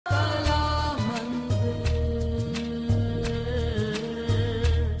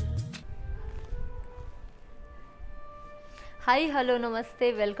Hi, hello,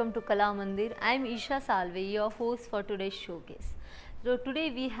 namaste, welcome to Kalamandir. I am Isha Salve, your host for today's showcase. So today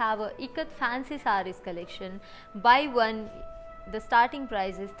we have a Ikkat Fancy Sarees collection. Buy one, the starting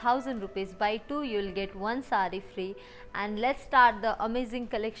price is 1000 rupees. Buy two, you will get one saree free. And let's start the amazing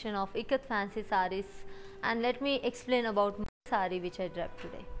collection of Ikkat Fancy Sarees. And let me explain about my saree which I draped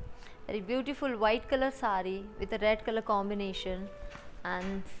today. Very beautiful white color saree with a red color combination,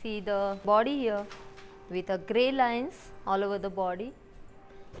 and see the body here with a grey lines all over the body,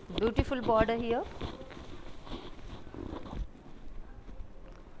 beautiful border here,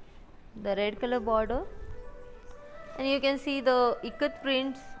 the red color border, and you can see the Ikkat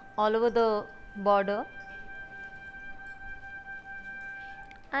prints all over the border.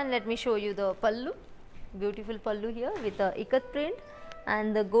 And let me show you the pallu, beautiful pallu here with the Ikkat print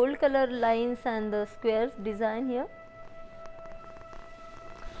and the gold color lines and the squares design here.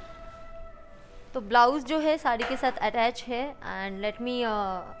 तो blouse जो है साड़ी के साथ attach है. And let me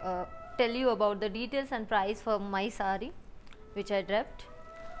tell you about the details and price for my sari which I ड्रेप्ट.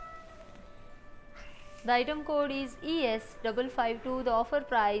 The item code is ES552. The offer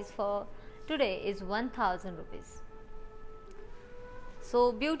price for today is 1000 rupees. So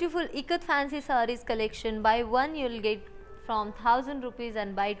beautiful Ikkat Fancy Sarees collection. Buy one you will get from 1000 rupees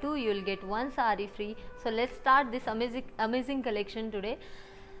and buy two you will get one saree free. So let's start this amazing collection today.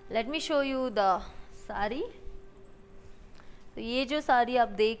 Let me show you the sari. तो ये जो साड़ी आप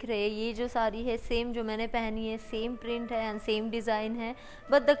देख रहे हैं, ये जो साड़ी है सेम जो मैंने पहनी है, सेम प्रिंट है एंड सेम डिज़ाइन है,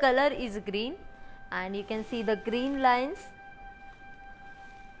 but the colour is green and you can see the green lines,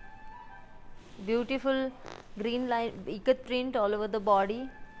 beautiful green line Ikkat print all over the body,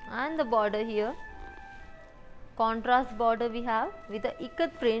 and the border here contrast border we have with the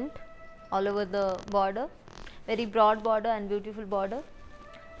Ikkat print all over the border, very broad border and beautiful border.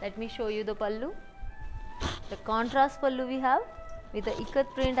 Let me show you the pallu. The contrast pallu we have with the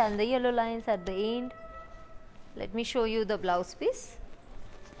Ikkat print and the yellow lines at the end. Let me show you the blouse piece.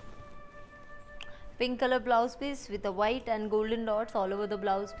 Pink color blouse piece with the white and golden dots all over the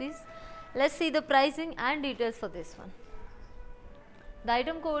blouse piece. Let's see the pricing and details for this one. The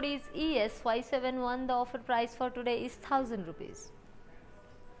item code is ES571. The offer price for today is 1000 rupees.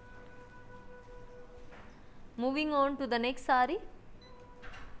 Moving on to the next saree.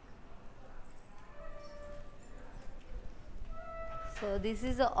 So this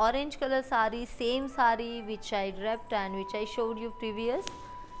is a orange color saree, same saree which I draped and which I showed you previous.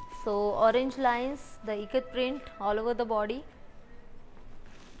 So orange lines, the Ikkat print all over the body,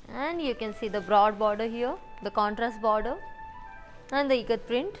 and you can see the broad border here, the contrast border and the Ikkat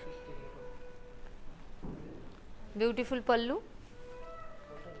print. Beautiful pallu,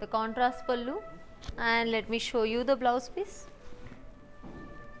 the contrast pallu, and let me show you the blouse piece.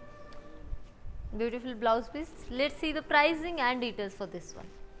 Beautiful blouse piece. Let's see the pricing and details for this one.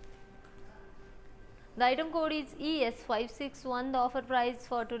 The item code is ES561. The offer price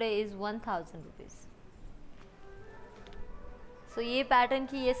for today is 1000 rupees. So ये pattern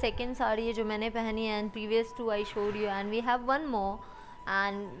की ये second sari है जो मैंने पहनी है, and previous to I showed you, and we have one more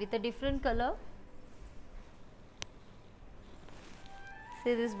and with a different colour.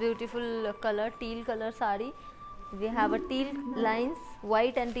 See this beautiful color, teal color saree. We have a teal lines,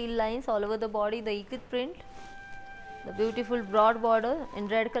 white and teal lines all over the body, the Ikkat print, the beautiful broad border in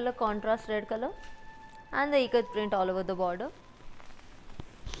red color, contrast red color, and the Ikkat print all over the border.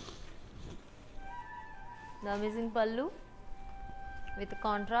 The amazing pallu with the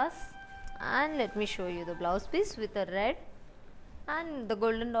contrast, and let me show you the blouse piece with the red and the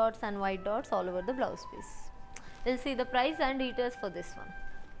golden dots and white dots all over the blouse piece. We'll see the price and details for this one.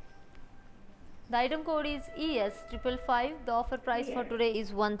 The item code is ES555. The offer price for today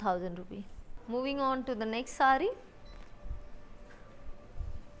is 1000 rupees. Moving on to the next saree.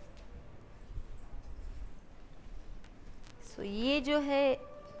 So ये जो है,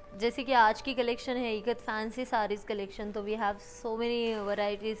 जैसे कि आज की collection है Ikkat Fancy Sarees collection, तो we have so many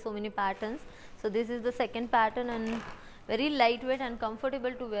varieties, so many patterns. So this is the second pattern and very lightweight and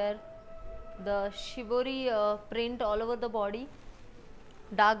comfortable to wear. The shibori print all over the body,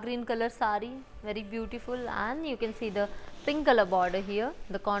 dark green color saree, very beautiful, and you can see the pink color border here,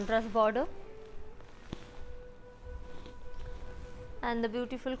 the contrast border, and the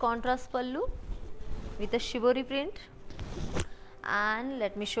beautiful contrast pallu with a shibori print. And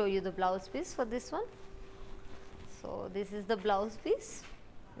let me show you the blouse piece for this one. So this is the blouse piece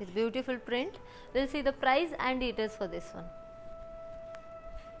with beautiful print. We'll see the price and details for this one.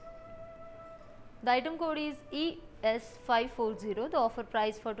 The item code is ES540. The offer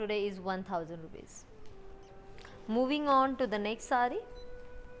price for today is 1000 rupees. Moving on to the next saree.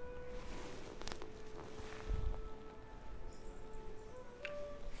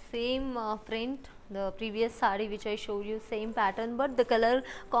 same print, the previous saree which I showed you, same pattern, but the color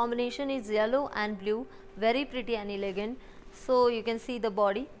combination is yellow and blue, very pretty and elegant. So you can see the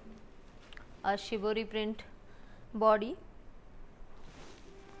body, a shibori print body,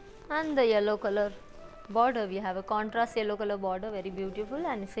 and the yellow color border. We have a contrast yellow color border, very beautiful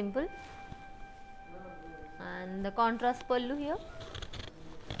and simple, and the contrast pallu here.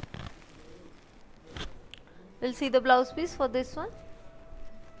 We'll see the blouse piece for this one.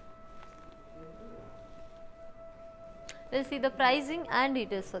 We'll see the pricing and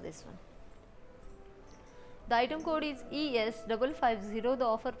details for this one. The item code is ES550. The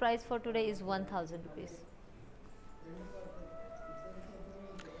offer price for today is 1000 rupees.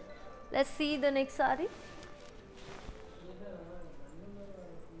 Let's see the next saree.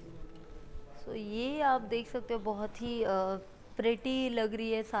 So ये आप देख सकते हो, बहुत ही pretty लग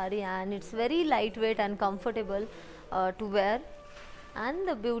रही है sari, and it's very lightweight and comfortable to wear, and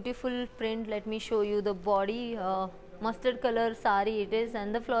the beautiful print. Let me show you the body, mustard color saree it is,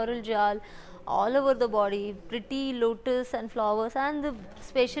 and the floral jal all over the body, pretty lotus and flowers, and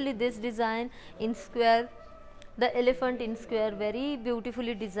especially this design in square, the elephant in square, very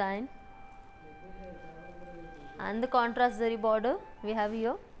beautifully designed, and the contrast zari border we have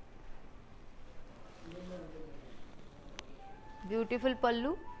here. Beautiful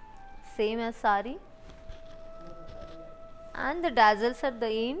pallu, same as sari, and the dazzles at the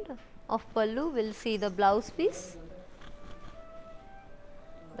end of pallu. We'll see the blouse piece,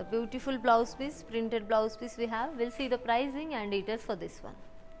 the beautiful blouse piece, printed blouse piece we have. We'll see the pricing and details for this one.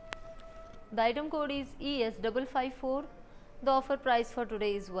 The item code is ES554. The offer price for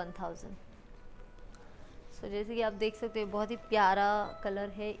today is 1000. So जैसे कि आप देख सकते हैं, बहुत ही प्यारा colour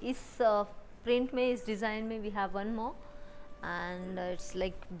है इस प्रिंट में, इस डिज़ाइन में. We have one more, and it's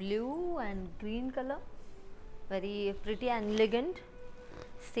like blue and green color, very pretty and elegant.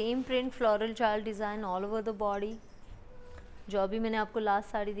 Same print, floral child design all over the body. जो अभी मैंने आपको लास्ट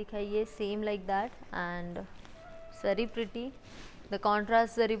साड़ी दिखाई है, same like that, and it's very pretty. The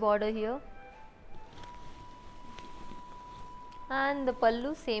contrast zari border here, and the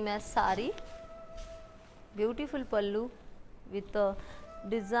pallu same as sari. Beautiful pallu with the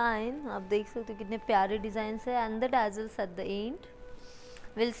design आप देख सकते हो कितने प्यारे डिज़ाइन है, and the dazzles at the end.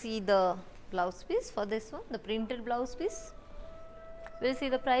 We'll see the blouse piece for this one, the printed blouse piece. We'll see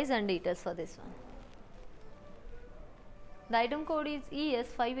the price and details for this one. The item code is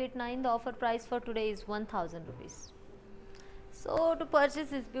ES589. The offer price for today is 1000 rupees. So to purchase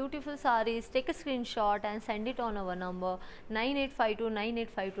this beautiful sarees, take a screenshot and send it on our number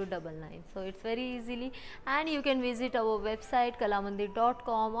 9852985299. So it's very easily, and you can visit our website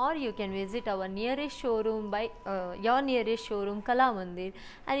kalamandir.com, or you can visit our nearest showroom by your nearest showroom Kalamandir,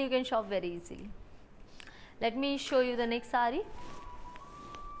 and you can shop very easily. Let me show you the next saree.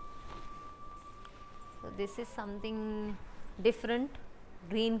 So this is something different,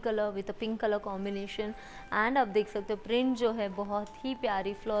 green colour with a pink colour combination, and आप देख सकते हो print जो है बहुत ही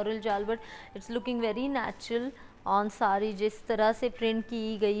प्यारी floral जाल, but it's looking very natural on sari. जिस तरह से प्रिंट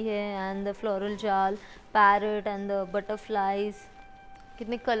की गई है, एंड द फ्लोरल जाल, पैरट एंड द बटरफ्लाइज,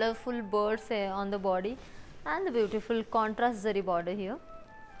 कितने कलरफुल बर्ड्स है on the body, and the beautiful contrast zari border here,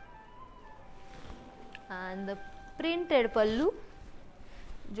 and the printed पल्लू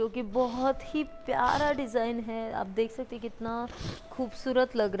जो कि बहुत ही प्यारा डिज़ाइन है. आप देख सकते हैं कितना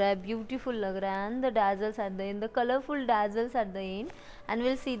खूबसूरत लग रहा है, ब्यूटीफुल लग रहा है, and the डैजल्स at the end, the colourful डैजल्स at the end, and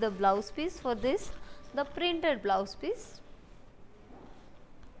will see the blouse piece for this, the printed blouse piece.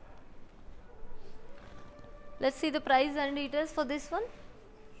 Let's see the price and details for this one.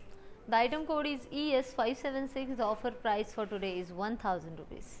 The item code is ES576. The offer price for today is 1000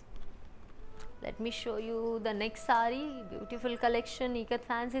 rupees. Let me show you the next saree, beautiful collection, Ikkat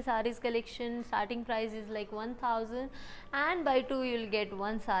Fancy Sarees collection. Starting price is like 1000, and buy 2 you will get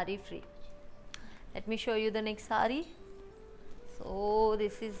 1 saree free. Let me show you the next saree. So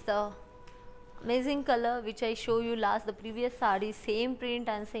this is the amazing color which I show you last, the previous saree, same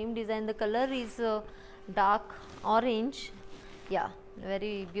print and same design. The color is dark orange, yeah,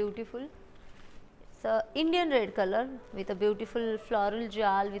 very beautiful. It's a Indian red color with a beautiful floral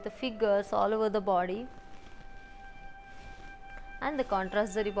jal with the figures all over the body, and the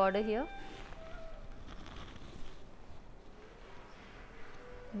contrast zari border here.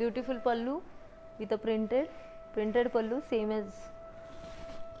 Beautiful pallu with a printed pallu, same as,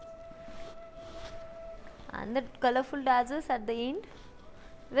 and the colorful dazzles at the end.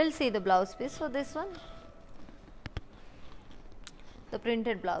 We'll see the blouse piece for this one. The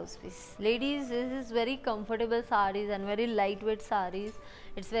printed blouse piece. Ladies, this is very comfortable sarees and very lightweight sarees.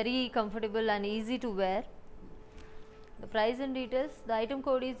 It's very comfortable and easy to wear. The price and details, the item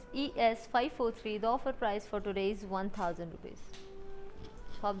code is ES543. The offer price for today is 1000 rupees.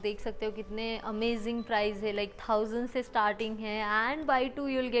 तो आप देख सकते हो कितने amazing price है, like 1000 से starting है and by 2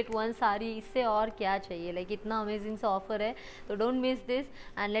 you will get 1 sari. इससे और क्या चाहिए, लाइक इतना अमेजिंग सा ऑफर है. तो don't miss this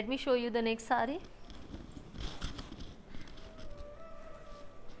and let me show you the next sari.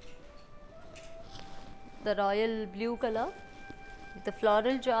 The royal blue color with the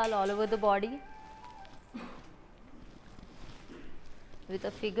floral jewel all over the body, with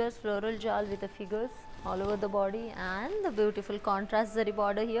the figures, floral jewel with the figures all over the body, and the beautiful contrast zari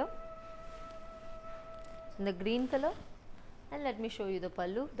border here in the green color. And let me show you the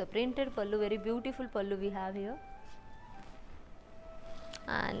pallu, the printed pallu, very beautiful pallu we have here.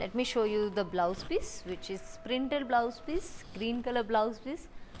 And let me show you the blouse piece, which is printed blouse piece, green color blouse piece.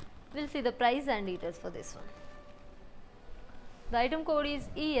 We'll see the price and details for this one. The item code is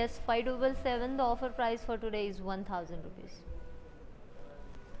ES577. The offer price for today is 1000 rupees.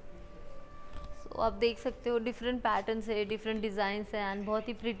 So आप देख सकते हो different patterns है, different designs है and बहुत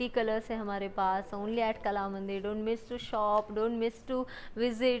ही pretty colours है हमारे पास. Only eight Kalamandir. Don't miss to shop, don't miss to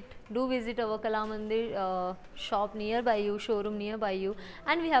visit. Do visit our Kalamandir shop nearby you, showroom nearby you,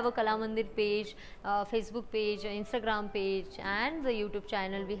 and we have a Kalamandir page, Facebook page, Instagram page, and the YouTube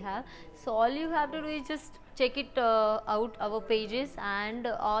channel we have. So all you have to do is just check it out, our pages and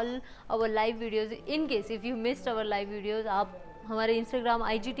all our live videos. In case if you missed our live videos, आप हमारे Instagram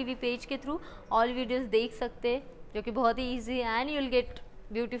IGTV page के through all videos देख सकते हैं, जो कि बहुत ही easy है and you will get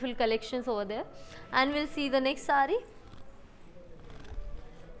beautiful collections over there. And will see the next sari.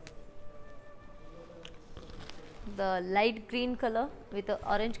 The light green color with the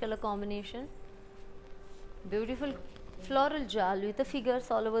orange color combination, beautiful floral jewel with the figures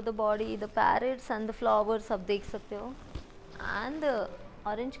all over the body, the parrots and the flowers आप देख सकते हो, and the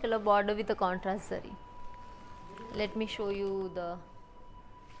orange color border with the contrast zari. Let me show you the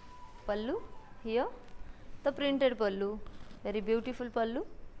pallu here, the printed pallu, very beautiful pallu,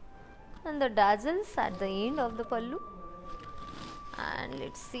 and the dazzles at the end of the pallu. And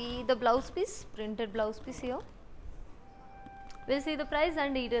let's see the blouse piece, printed blouse piece here. We'll see the price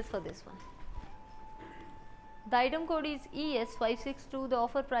and details for this one. The item code is ES562. The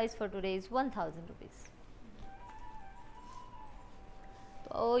offer price for today is 1000 rupees.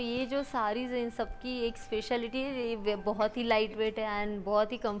 तो ये जो साड़ीज़ हैं इन सबकी एक speciality है, ये बहुत ही light weight है एंड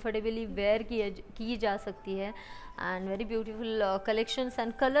बहुत ही कंफर्टेबली वेयर की जा सकती है and very beautiful collections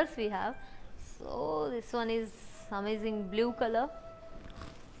and colours we have. So this one is amazing blue colour.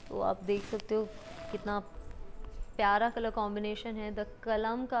 तो आप देख सकते हो कितना प्यारा कलर कॉम्बिनेशन है. The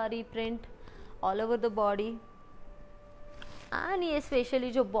Kalamkari print all over the body and ये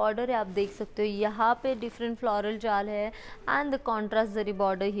स्पेशली जो बॉर्डर है आप देख सकते हो, यहाँ पे डिफरेंट फ्लोरल जाल है and the contrast zari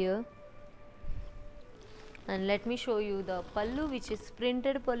border here. And let me show you the pallu which is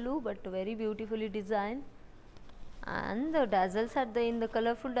printed pallu but very beautifully design and the dazzles at the end, the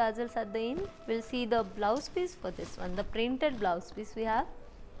colorful dazzles at the end. We'll see the blouse piece for this one, the printed blouse piece we have.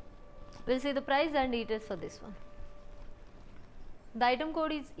 We'll see the price and details for this one. The item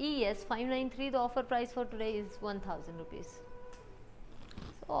code is ES593. The offer price for today is 1000 rupees.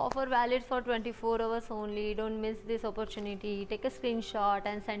 So offer valid for 24 hours only. Don't miss this opportunity. Take a screenshot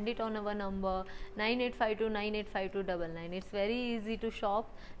and send it on our number 9852985299. It's very easy to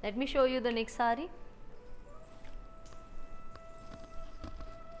shop. Let me show you the next saree.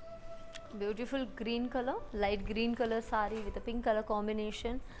 Beautiful green color, light green color saree with a pink color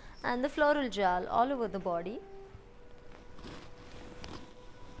combination and the floral jewel all over the body.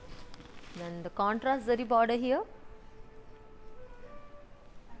 Then the contrast zari border here.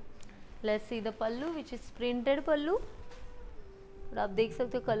 Let's see the pallu which is printed pallu. और आप देख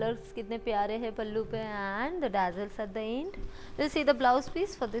सकते हो colours कितने प्यारे हैं पल्लू पे and the dazzles at the end. We'll see the blouse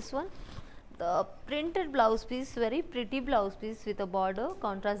piece for this one. The printed blouse piece, very pretty blouse piece with a border,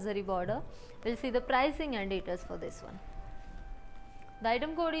 contrast zari border. We'll see the pricing and details for this one. The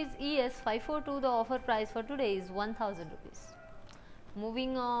item code is ES542. The offer price for today is 1000 rupees.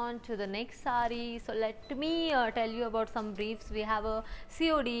 Moving on to the next saree. So let me tell you about some briefs. We have a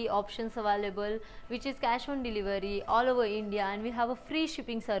COD options available, which is cash on delivery all over India, and we have a free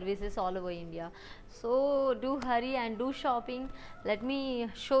shipping services all over India. So do hurry and do shopping. Let me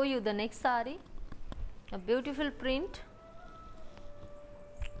show you the next saree. A beautiful print.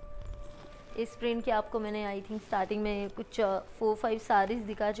 इस print के आपको मैंने I think starting में कुछ 4-5 सारीज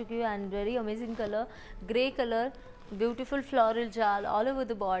दिखा चुकी हूँ and very amazing colour, grey colour, beautiful floral jewel all over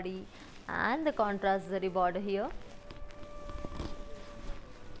the body and the contrast zari border here.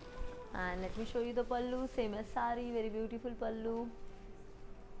 And let me show you the pallu, same as saree, very beautiful pallu.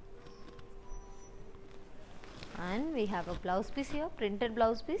 And we have a blouse piece here, printed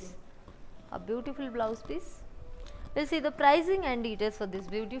blouse piece, a beautiful blouse piece. We'll see the pricing and details for this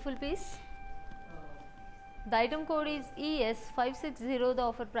beautiful piece. The item code is ES560. The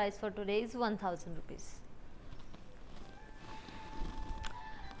offer price for today is 1000 rupees.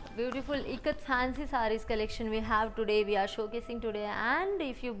 Beautiful Ikkat Fancy Sarees collection we have today, we are showcasing today, and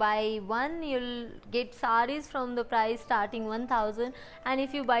if you buy one you'll get sarees from the price starting 1000, and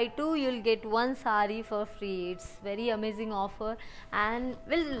if you buy two you'll get one saree for free. It's very amazing offer. And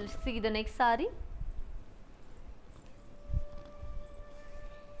we'll see the next saree.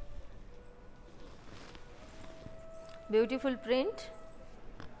 Beautiful print.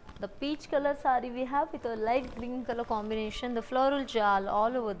 The peach color saree we have with a light green color combination, the floral jal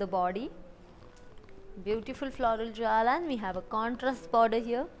all over the body, beautiful floral jal, and we have a contrast border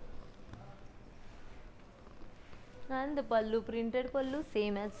here, and the pallu, printed pallu,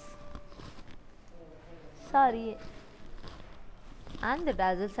 same as saree, and the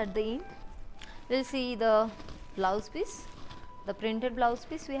tassels at the end. We'll see the blouse piece, the printed blouse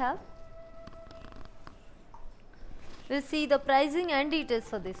piece we have. We'll see the pricing and details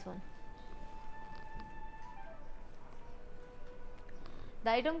for this one.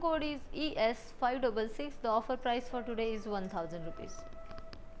 The item code is ES566. The offer price for today is 1000 rupees.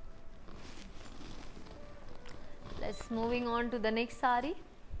 Let's moving on to the next saree.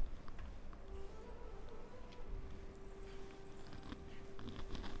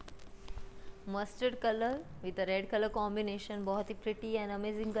 Mustard color with a red colour combination, बहुत ही pretty and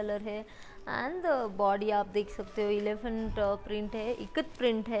amazing colour है. And body आप देख सकते हो elephant print है, ikat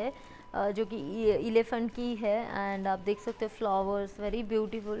print है, जो कि एलिफेंट की है. एंड आप देख सकते हो flowers, very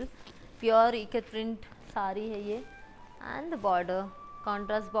beautiful pure ikat print sari है ये. And the border,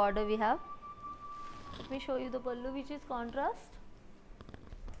 contrast border we have. Let me show you the pallu which is contrast,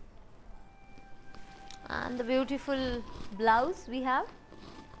 and the beautiful blouse we have.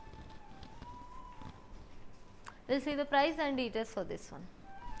 We'll see the price and details for this one.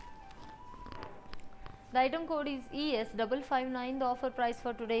 The item code is ES559. The offer price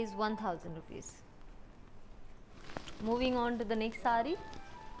for today is 1000 rupees. Moving on to the next saree.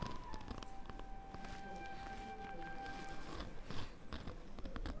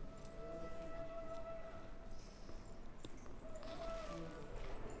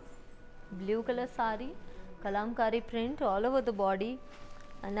 Blue color saree, kalamkari print all over the body.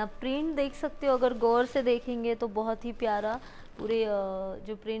 And आप print देख सकते हो, अगर गौर से देखेंगे तो बहुत ही प्यारा पूरे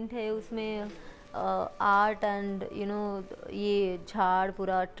जो प्रिंट है उसमें आर्ट एंड यू नो ये झाड़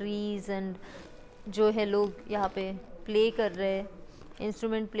पूरा ट्रीज़ एंड जो है लोग यहाँ पे प्ले कर रहे हैं,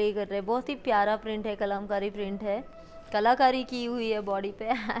 इंस्ट्रूमेंट प्ले कर रहे हैं. बहुत ही प्यारा प्रिंट है, कलामकारी प्रिंट है, कलाकारी की हुई है बॉडी पे.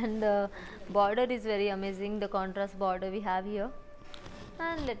 And border is very amazing, the contrast border we have here.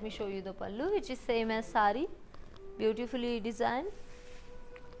 And let me show you the pallu which is same as sari, beautifully design,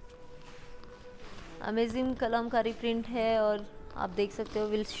 amazing Kalamkari print है. और आप देख सकते हो,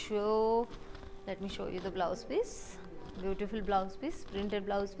 will show, let me show you the blouse piece, beautiful blouse piece, printed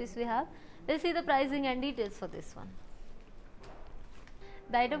blouse piece we have. We'll see the pricing and details for this one.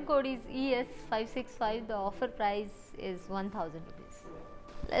 The item code is ES565. The offer price is 1000 rupees.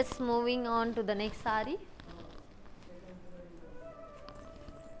 Let's moving on to the next saree.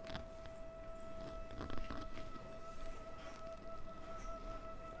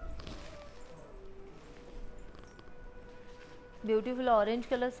 Beautiful orange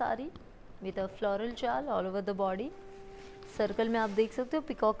colour sari with a floral चाल all over the body. Circle में आप देख सकते हो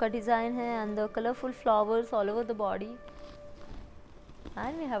peacock का design है and the colourful flowers all over the body.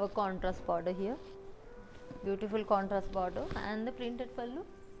 And we have a contrast border here, beautiful contrast border and the printed pallu.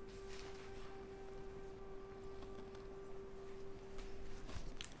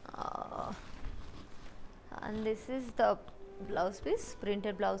 And this is the blouse piece,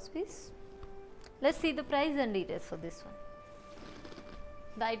 printed blouse piece. Let's see the price and details for this one.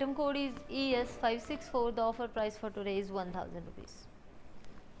 The item code is ES564. The offer price for today is 1000 rupees.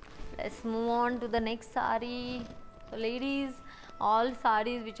 Let's move on to the next saree. So ladies, all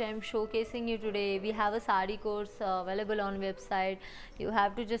sarees which I am showcasing you today, we have a saree course available on website. You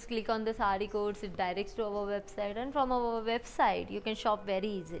have to just click on the saree course, it directs to our website, and from our website you can shop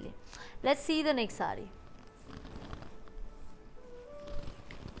very easily. Let's see the next saree.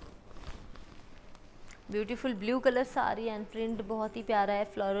 Beautiful blue colour sari and print बहुत ही प्यारा है,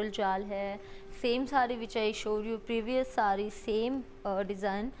 floral जाल है. Same sari which I showed you previous sari, same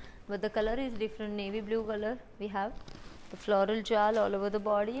design but the colour is different, navy blue colour. We have the floral जाल all over the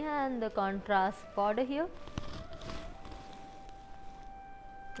body and the contrast border here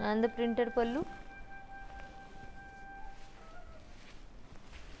and the printed pallu.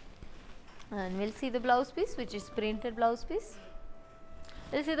 And we'll see the blouse piece, which is printed blouse piece.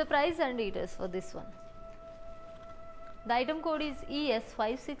 We'll see the price and details for this one. The item code is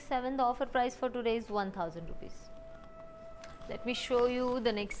ES567. The offer price for today is 1000 rupees. Let me show you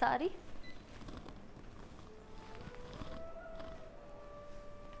the next saree.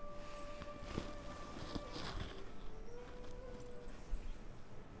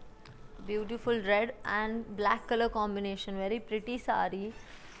 Beautiful red and black color combination, very pretty saree,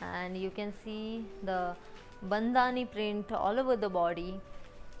 and you can see the bandhani print all over the body.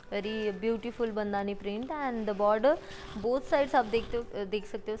 Very beautiful bandhani print and the border both sides आप देख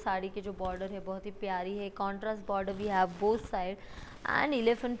सकते हो साड़ी के जो border है बहुत ही प्यारी है. Contrast border we have both side and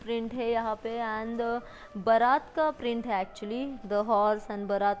elephant print है यहाँ पे and बारात का print है actually. The horse and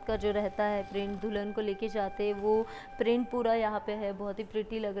बारात का जो रहता है print दुल्हन को लेके जाते हैं वो print पूरा यहाँ पे है, बहुत ही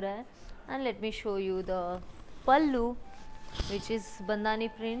pretty लग रहा है. And let me show you the pallu, which is bandhani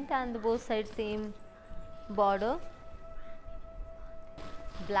print and both sides same border.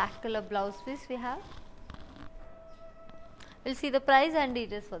 Black color blouse piece we have. We'll see the price and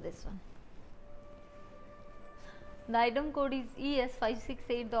details for this one. The item code is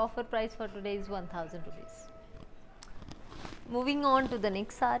ES568. The offer price for today is 1000 rupees. Moving on to the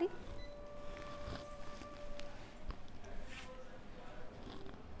next saree.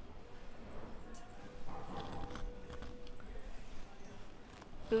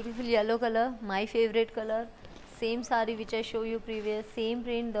 Beautiful yellow color, my favorite color. Same saree which I show you previous, same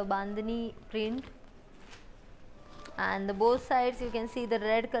print, the bandhani print, and the both sides you can see the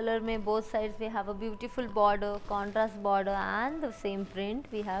red color mein both sides we have a beautiful border, contrast border and the same print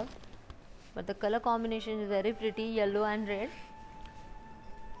we have, but the color combination is very pretty, yellow and red.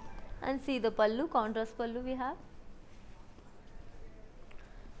 And see the pallu, contrast pallu we have.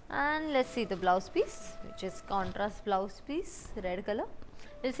 And let's see the blouse piece, which is contrast blouse piece, red color.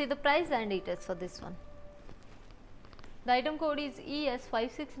 We'll see the price and details for this one. The item code is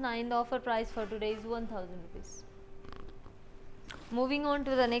ES569. The offer price for today is 1000 rupees. Moving on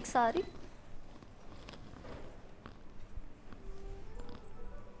to the next saree.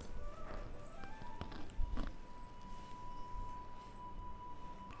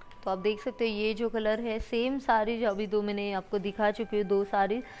 तो आप देख सकते हो ये जो colour है same sari जो अभी दो मैंने आपको दिखा चुकी हूँ, दो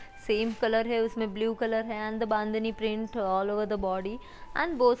साड़ी सेम कलर है, उसमें ब्लू कलर है and the bandhani print all over the body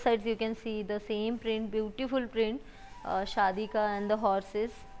and both sides you can see the same print, beautiful print शादी का and the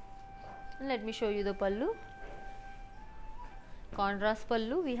horses. Let me show you the pallu, contrast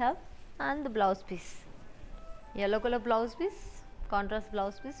pallu we have and the blouse piece, yellow color blouse piece, contrast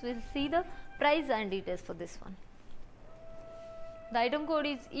blouse piece. We'll see the price and details for this one. The item code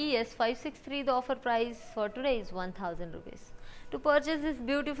is ES563. The offer price for today is 1000 rupees. To purchase this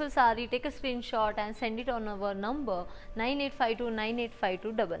beautiful saree, take a screenshot and send it on our number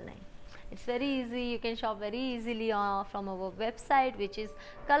 9852985299. It's very easy. You can shop very easily from our website, which is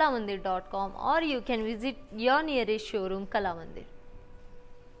kalamandir.com, or you can visit your nearest showroom, Kalamandir.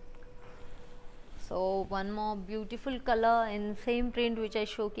 So one more beautiful color in same print which I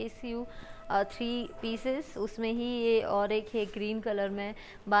showcase you, 3 pieces. उसमें ही ये और एक है green color में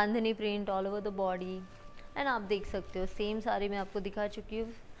बांधनी print all over the body. And आप देख सकते हो सेम साड़ी में आपको दिखा चुकी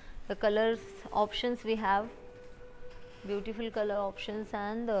हूँ. The colors options we have, beautiful color options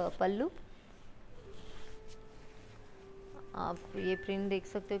and pallu. आप ये प्रिंट देख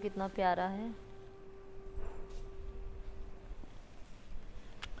सकते हो कितना प्यारा है.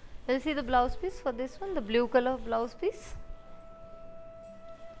 We'll see the blouse piece for this one, the blue color blouse piece.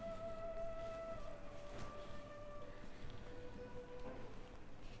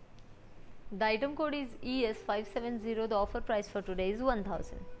 The item code is ES570. The offer price for today is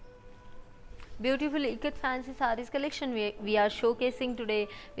 1000. Beautiful Ikkat Fancy Sarees collection we are showcasing today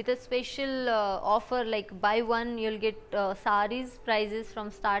with a special offer, like buy one you'll get sarees prices from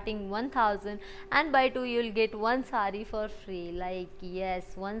starting 1000 and buy two you'll get one saree for free. Like yes,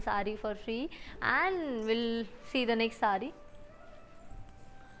 one saree for free. And we'll see the next saree.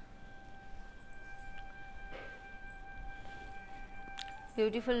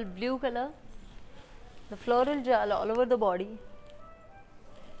 Beautiful blue color, the floral jewel all over the body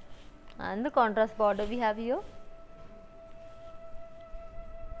and the contrast border we have here.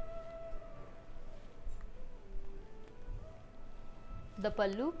 The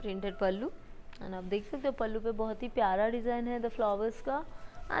pallu, printed pallu, and आप देख सकते हो पल्लू पे बहुत ही प्यारा design है the flowers का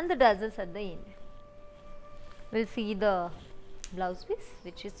and the tassels at the end. We'll see the blouse piece,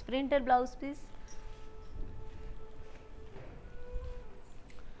 which is printed blouse piece.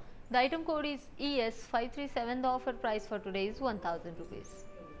 The item code is ES537. The offer price for today is 1000 rupees.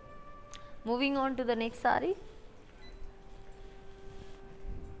 Moving on to the next saree.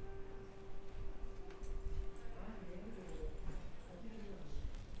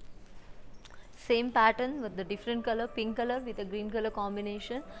 same pattern with the different color, pink color with a green color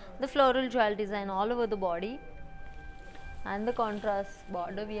combination, the floral jewel design all over the body, and the contrast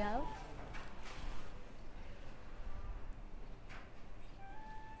border we have.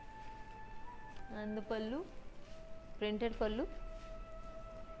 And the pallu, printed pallu.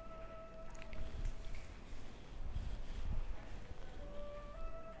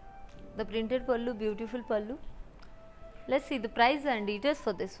 The printed pallu, beautiful pallu. Let's see the price and details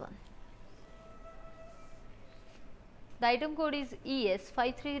for this one. The item code is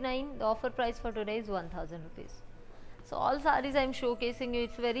ES539. The offer price for today is 1000 rupees. So all sarees I am showcasing you.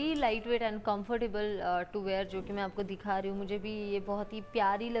 It's very lightweight and comfortable to wear. जो कि मैं आपको दिखा रही हूँ, मुझे भी ये बहुत ही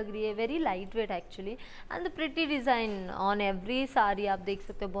प्यारी लग रही है. Very lightweight actually, and the pretty design on every saree आप देख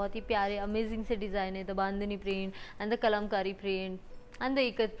सकते हो. बहुत ही प्यारे amazing से design है. The bandhani print and the kalamkari print and the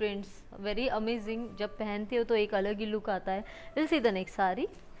ikat prints, very amazing. जब पहनते हो तो एक अलग ही look आता है. We'll see the next saree.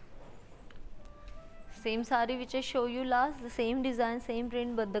 Same saree which I show you last, the same design, same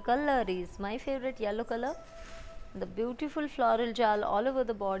print, but the color is my favorite, yellow color. The beautiful floral jal all over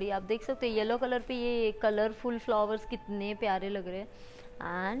the body. आप देख सकते हो yellow colour पे ये colourful flowers कितने प्यारे लग रहे हैं.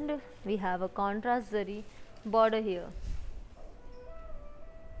 And we have a contrast zari border here.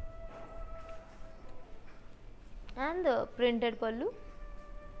 And the printed pallu.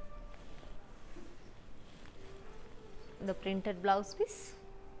 The printed blouse piece.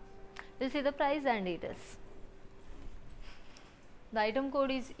 We'll see the price and details. The item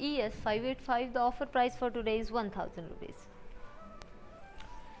code is ES585. The offer price for today is 1000 rupees.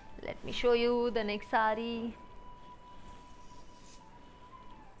 Let me show you the next saree.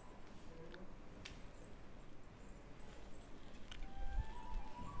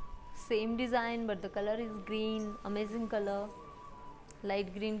 Same design but the color is green, amazing color,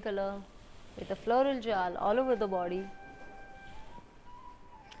 light green color with a floral jal all over the body.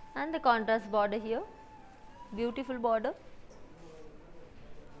 And the contrast border here, beautiful border.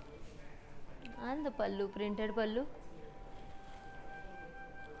 And the pallu, printed pallu.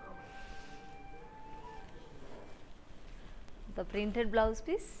 The printed blouse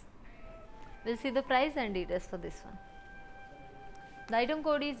piece. We'll see the price and details for this one. The item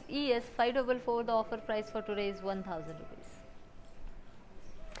code is ES544. The offer price for today is 1000 rupees.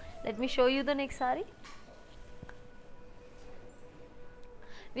 Let me show you the next saree.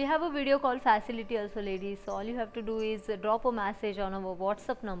 We have a video call facility also, ladies. So all you have to do is drop a message on our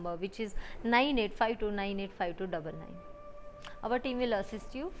WhatsApp number, which is 9852985299. Our team will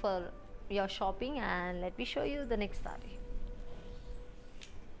assist you for your shopping. And let me show you the next saree.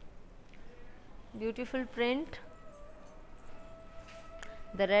 Beautiful print,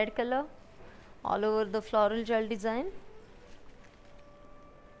 the red color all over the floral gel design,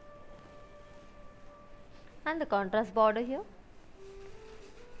 and the contrast border here.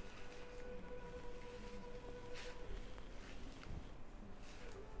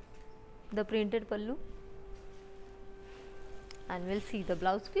 The printed pallu, and we'll see the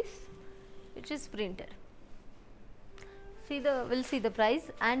blouse piece which is printed. We'll see the price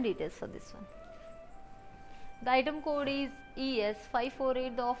and details for this one. The item code is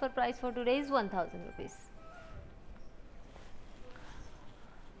ES548. The offer price for today is 1000 rupees.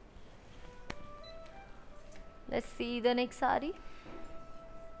 Let's see the next saree.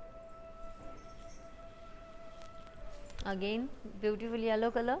 Again beautiful yellow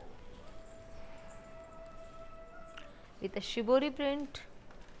color with a shibori print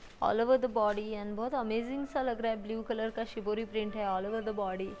all over the body, and बहुत amazing सा लग रहा है. blue color का shibori print है all over the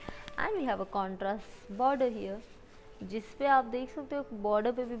body, and we have a contrast border here, जिस पे आप देख सकते हो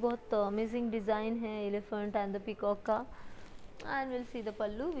border पे भी बहुत amazing design है elephant and the peacock का. And we'll see the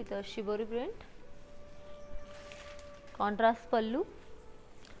pallu with a shibori print, contrast pallu,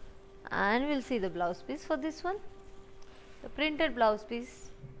 and we'll see the blouse piece for this one, the printed blouse piece.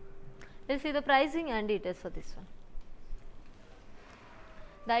 We'll see the pricing and details for this one.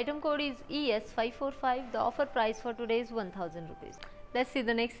 The item code is ES545. The offer price for today is 1000 rupees. Let's see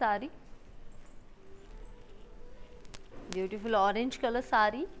the next saree. Beautiful orange color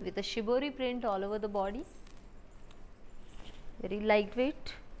saree with a shibori print all over the body. Very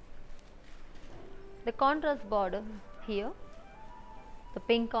lightweight. The contrast border here, the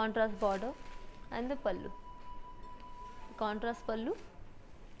pink contrast border, and the pallu. Contrast pallu.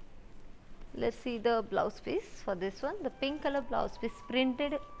 Let's see the blouse piece for this one. The pink color blouse piece,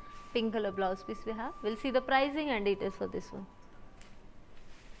 printed pink color blouse piece we have. We'll see the pricing and details for this one.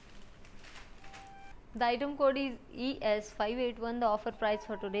 The item code is ES581. The offer price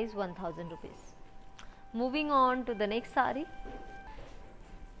for today is 1000 rupees. Moving on to the next saree.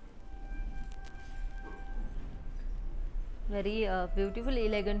 Very beautiful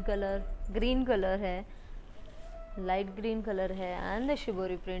elegant colour, green colour है, light green colour है, and the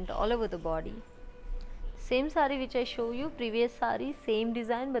shibori print all over the body. Same saree which I show you previous saree, same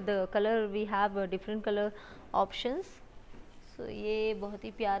design but the color we have different color options. So ये बहुत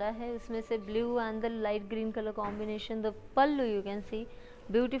ही प्यारा है, इसमें से blue and the light green color combination. The pallu you can see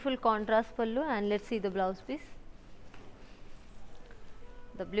beautiful contrast pallu, and let's see the blouse piece.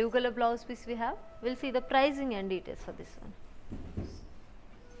 The blue color blouse piece we have. We'll see the pricing and details for this one.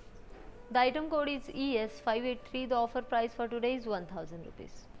 The item code is ES583. The offer price for today is 1000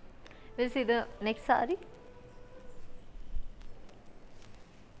 rupees. We'll see the next saree.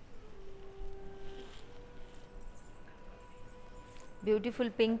 Beautiful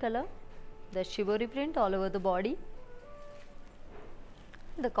pink color, the shibori print all over the body,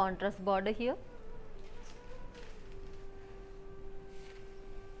 the contrast border here,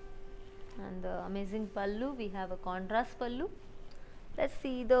 and the amazing pallu. We have a contrast pallu. Let's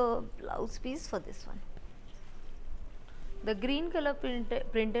see the blouse piece for this one. The green color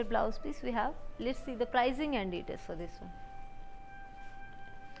printed blouse piece we have. Let's see the pricing and details for this one.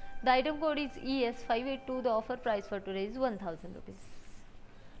 The item code is ES582. The offer price for today is 1000 rupees.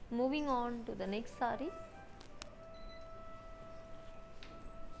 Moving on to the next saree.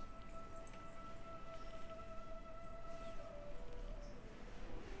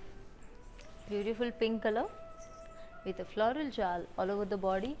 Beautiful pink color with a floral jal all over the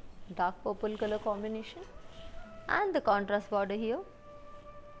body, dark purple color combination, and the contrast border here.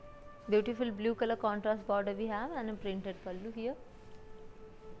 Beautiful blue color contrast border we have, and a printed pallu here.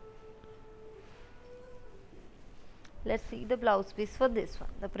 Let's see the blouse piece for this one.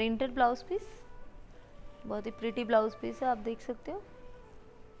 The printed blouse piece, बहुत ही pretty blouse piece है, आप देख सकते हो.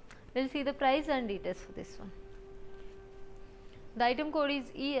 We'll see the price and details for this one. The item code is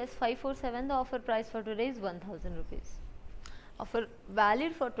ES547. The offer price for today is 1000 rupees. Offer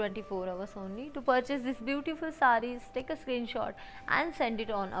valid for 24 hours only. To purchase this beautiful sarees, take a screenshot and send it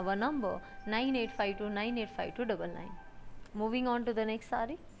on our number 9852985299. Moving on to the next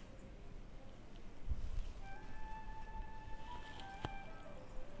saree.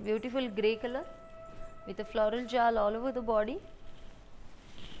 Beautiful grey color with a floral jal all over the body,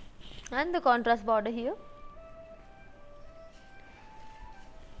 and the contrast border here.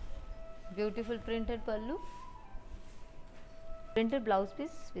 Beautiful printed pallu, printed blouse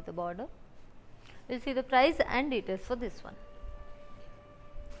piece with a border. We'll see the price and details for this one.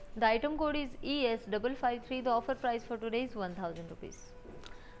 The item code is ES553. The offer price for today is 1000 rupees.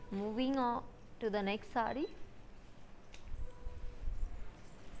 Moving on to the next saree.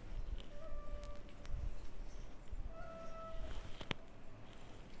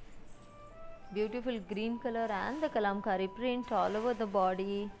 Beautiful green color and the kalamkari print all over the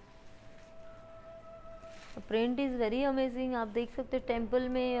body. Print is very amazing. आप देख सकते हो temple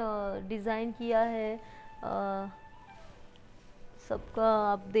में design किया है सबका.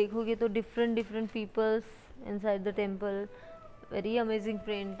 आप देखोगे तो different peoples inside the temple. Very amazing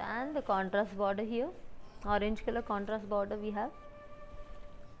print and the contrast border here, orange colour contrast border we have,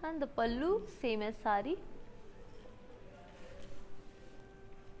 and the pallu same as sari.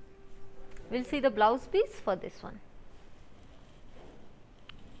 We'll see the blouse piece for this one.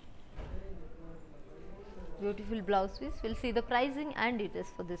 Beautiful blouse piece. We'll see the pricing and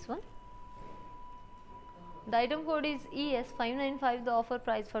details for this one. The item code is ES595. The offer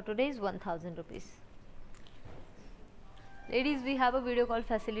price for today is 1000 rupees. Ladies, we have a video call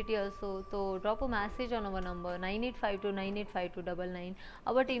facility also, so drop a message on our number 9852985299.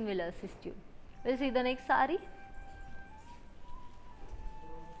 Our team will assist you. We'll see the next saree.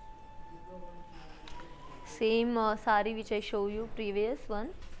 Same saree which I show you previous one.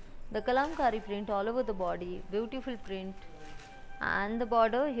 The kalamkari print all over the body, beautiful print, and the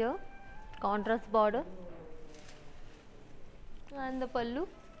border here, contrast border, and the pallu.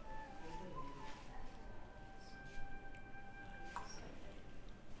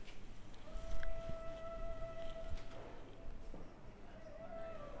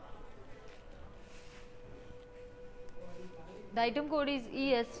 The item code is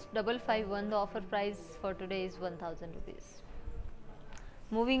ES551. The offer price for today is 1000 rupees.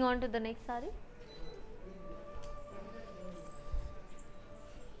 Moving on to the next saree.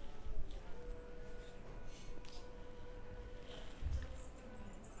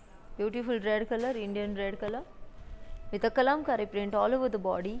 Beautiful red color, Indian red color, with a kalamkari print all over the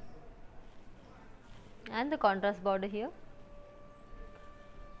body, and the contrast border here,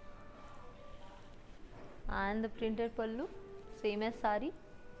 and the printed pallu, same as saree.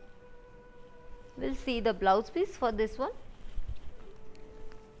 We'll see the blouse piece for this one.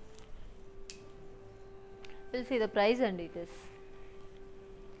 We'll see the price and details.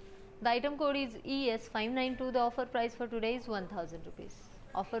 The item code is ES592. The offer price for today is 1000 rupees.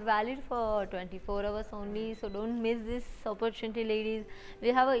 Offer valid for 24 hours only, so don't miss this opportunity, ladies. We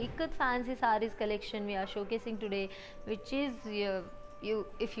have a Ikkat Fancy Sarees collection we are showcasing today, which is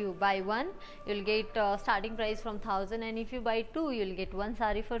if you buy one, you'll get starting price from 1000, and if you buy two, you'll get one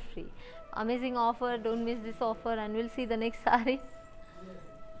saree for free. Amazing offer, don't miss this offer. And we'll see the next saree.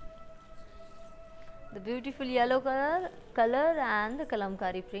 The beautiful yellow color and the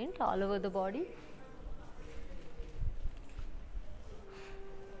kalamkari print all over the body.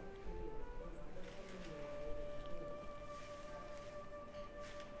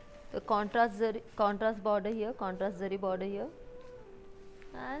 The contrast border here, contrast zari border here,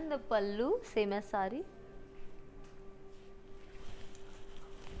 and the pallu same as saree.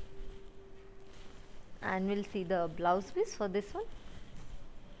 And we'll see the blouse piece for this one.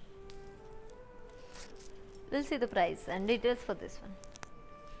 We'll see the price and details for this one.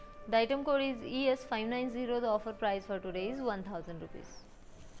 The item code is ES590. The offer price for today is 1000 rupees.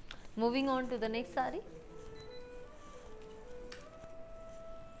 Moving on to the next saree.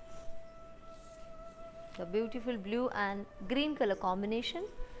 The beautiful blue and green color combination,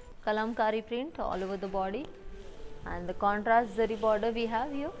 kalamkari print all over the body, and the contrast zari border we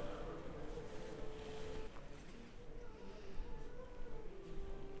have here.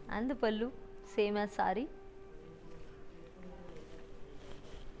 And the pallu same as saree.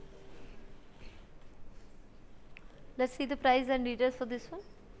 Let's see the price and details for this one.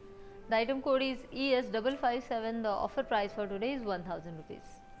 The item code is ES557. The offer price for today is 1000 rupees.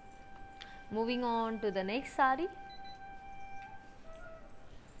 Moving on to the next saree.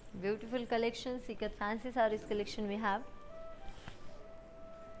 Beautiful collection, Ikkat Fancy Sarees collection we have.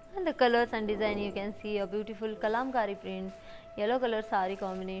 And the colors and design, you can see a beautiful kalamkari print, yellow color saree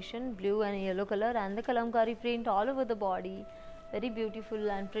combination, blue and yellow color, and the kalamkari print all over the body. Very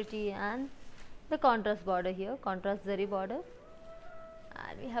beautiful and pretty, and the contrast border here, contrast zari border.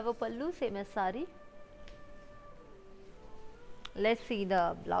 And we have a pallu same as saree. Let's see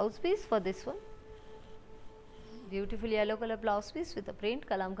the blouse piece for this one. Beautiful yellow color blouse piece with the print,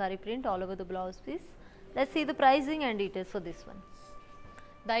 kalamkari print all over the blouse piece. Let's see the pricing and details for this one.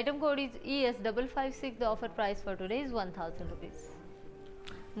 The item code is ES556. The offer price for today is 1000 rupees.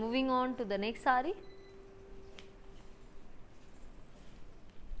 Moving on to the next saree.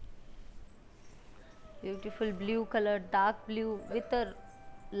 Beautiful blue color, dark blue with a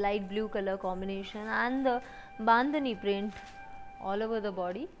light blue color combination, and the bandhani print all over the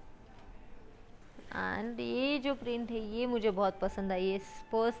body. And ये जो print है ये मुझे बहुत पसंद आई है,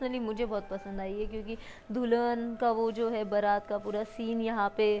 personally मुझे बहुत पसंद आई है, क्योंकि दुल्हन का वो जो है बारात का पूरा सीन यहाँ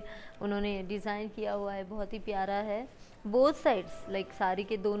पे उन्होंने डिज़ाइन किया हुआ है, बहुत ही प्यारा है। बोथ साइड्स लाइक साड़ी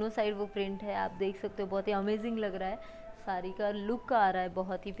के दोनों साइड वो प्रिंट है, आप देख सकते हो, बहुत ही अमेजिंग लग रहा है, साड़ी का लुक आ रहा है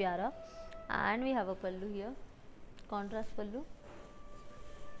बहुत ही प्यारा। And we have a pallu here, contrast pallu,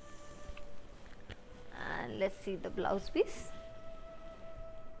 and let's see the blouse piece.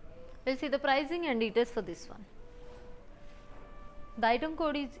 We'll see the pricing and details for this one. The item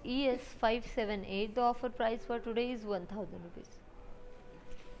code is ES578. The offer price for today is 1000 rupees.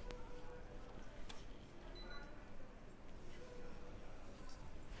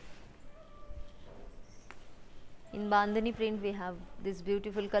 In bandhani print we have this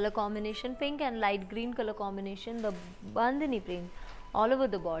beautiful color combination, pink and light green color combination, the bandhani print all over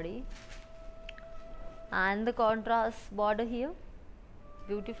the body, and the contrast border here,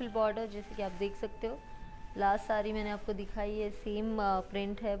 beautiful border, जैसे कि आप देख सकते हो last sari मैंने आपको दिखाई है, सेम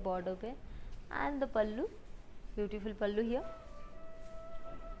प्रिंट है बॉर्डर पे। And the pallu, beautiful pallu here.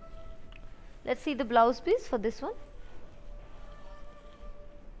 Let's see the blouse piece for this one.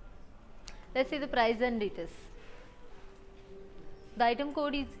 Let's see the price and details. The item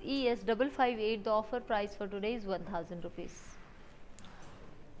code is ES558. The offer price for today is 1000 rupees.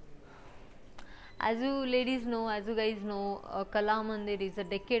 As you ladies know, as you guys know, Kalamandir is a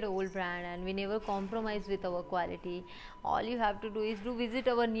decade-old brand, and we never compromise with our quality. All you have to do is to visit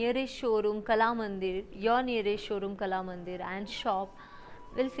our nearest showroom, Kalamandir, your nearest showroom, Kalamandir, and shop.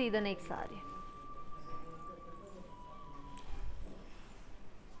 We'll see the next saree.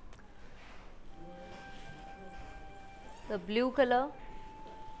 The blue color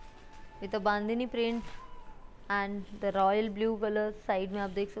with a bandhani print and the royal blue color, side में आप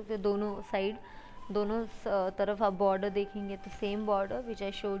देख सकते हो, दोनों side, दोनों तरफ आप border देखेंगे तो same border which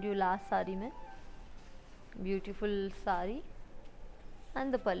I showed you last sari में। Beautiful sari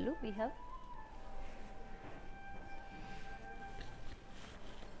and the pallu we have.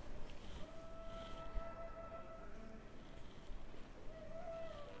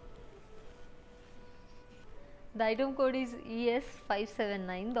 The item code is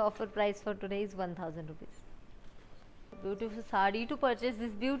ES579. The offer price for today is 1000 rupees. Beautiful saree. To purchase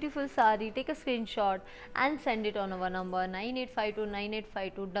this beautiful saree, take a screenshot and send it on our number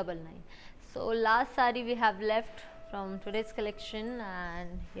 9852985299. So last saree we have left from today's collection,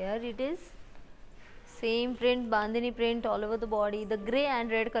 and here it is. Same print, bandhani print all over the body. The grey and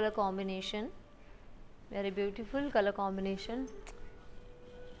red color combination. Very beautiful color combination.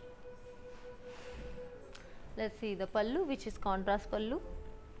 Let's see the pallu, which is contrast pallu,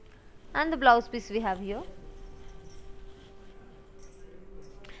 and the blouse piece we have here.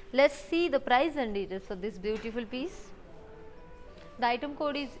 Let's see the price and details for this beautiful piece. The item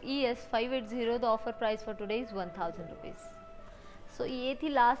code is ES580. The offer price for today is 1000 rupees. So ये थी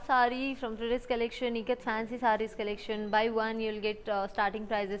last saree from today's collection, Ikkat Fancy Sarees collection. Buy one you'll get starting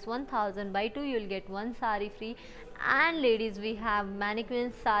price is 1000. Buy two you'll get one saree free. And ladies, we have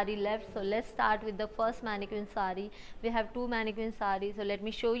mannequin saree left. So let's start with the first mannequin saree. We have two mannequin sarees. So let me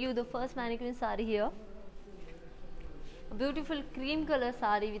show you the first mannequin saree here. A beautiful cream color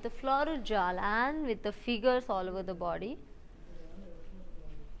saree with a floral jal and with the figures all over the body.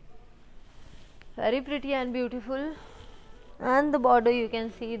 Very pretty and beautiful. And the border, you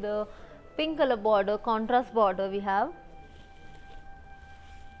can see the pink color border, contrast border we have.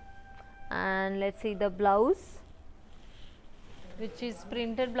 And let's see the blouse, which is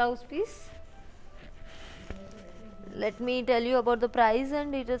printed blouse piece. Let me tell you about the price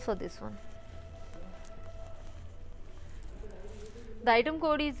and details for this one. The item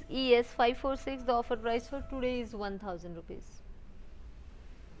code is ES546. The offer price for today is 1000 rupees.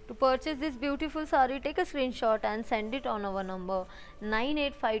 To purchase this beautiful saree, take a screenshot and send it on our number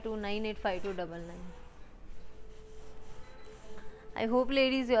 9852985299. I hope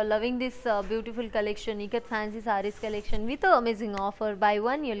ladies you are loving this beautiful collection, Ikkat Fancy Sarees collection with an amazing offer. Buy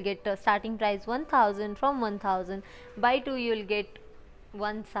one you'll get starting price 1000 from 1000. Buy two you'll get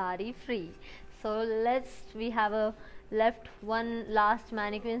one saree free. So we have a left one last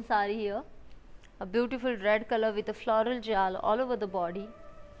mannequin saree here. A beautiful red color with a floral jal all over the body.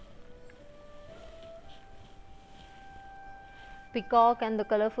 Peacock and the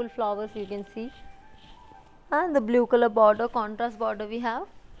colorful flowers you can see, and the blue color border, contrast border we have,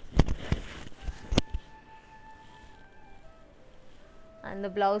 and the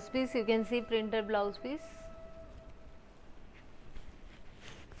blouse piece you can see, printed blouse piece.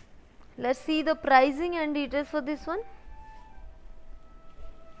 Let's see the pricing and details for this one.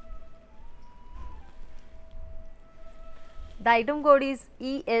 The item code is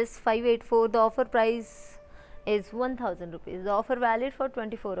ES584. The offer price is 1000 rupees. The offer valid for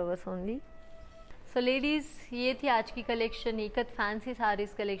 24 hours only. So ladies, ये थी आज की collection, Ikkat Fancy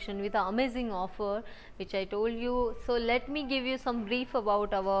Sarees collection with an amazing offer which I told you. So let me give you some brief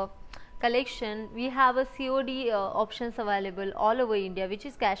about our collection. We have a COD options available all over India, which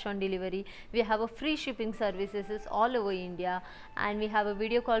is cash on delivery. We have a free shipping services all over India, and we have a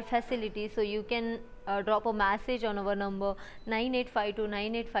video call facility, so you can drop a message on our number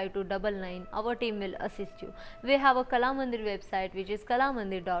 9852985299. Our team will assist you. We have a Kalamandir website, which is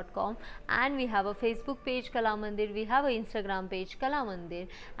kalamandir.com, and we have a Facebook page Kalamandir. We have a Instagram page Kalamandir,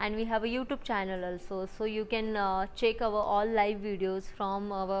 and we have a YouTube channel also, so you can check our all live videos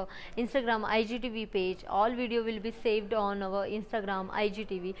from our Instagram IGTV page. All video will be saved on our Instagram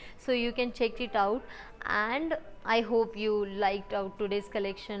IGTV, so you can check it out. And I hope you liked out today's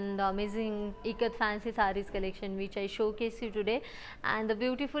collection, the amazing Ikkat Fancy Sarees collection which I showcased you today, and the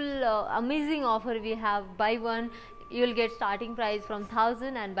beautiful amazing offer we have. Buy one you will get starting price from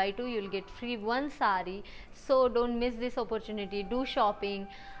 1000, and buy two you will get free one saree. So don't miss this opportunity, do shopping.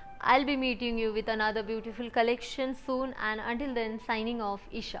 I'll be meeting you with another beautiful collection soon, and until then, signing off,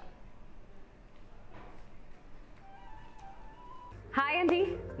 Isha. Hi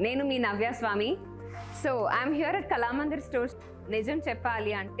Andy, Nenu mee Navya Swami. So I'm here at Kalamandir stores. Nijam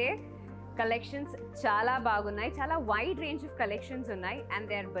cheppali ante collections chala bagunnai, chala wide range of collections unnai, and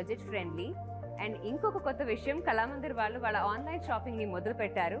they are budget friendly. And inkoka kotta vishayam, Kalamandir vallu valla online shopping ni modulu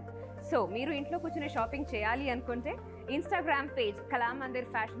pettaru. So meeru intlo kuchune shopping cheyali anukunte Instagram page Kalamandir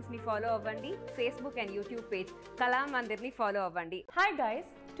Fashions ni follow avvandi, Facebook and YouTube page Kalamandir ni follow avvandi. Hi guys,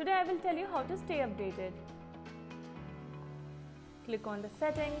 today I will tell you how to stay updated. Click on the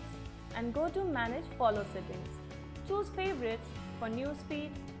settings and go to manage follow settings. Choose favorites for newsfeed,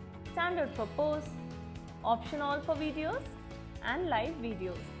 standard for posts, option all for videos and live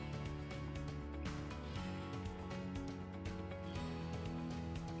videos.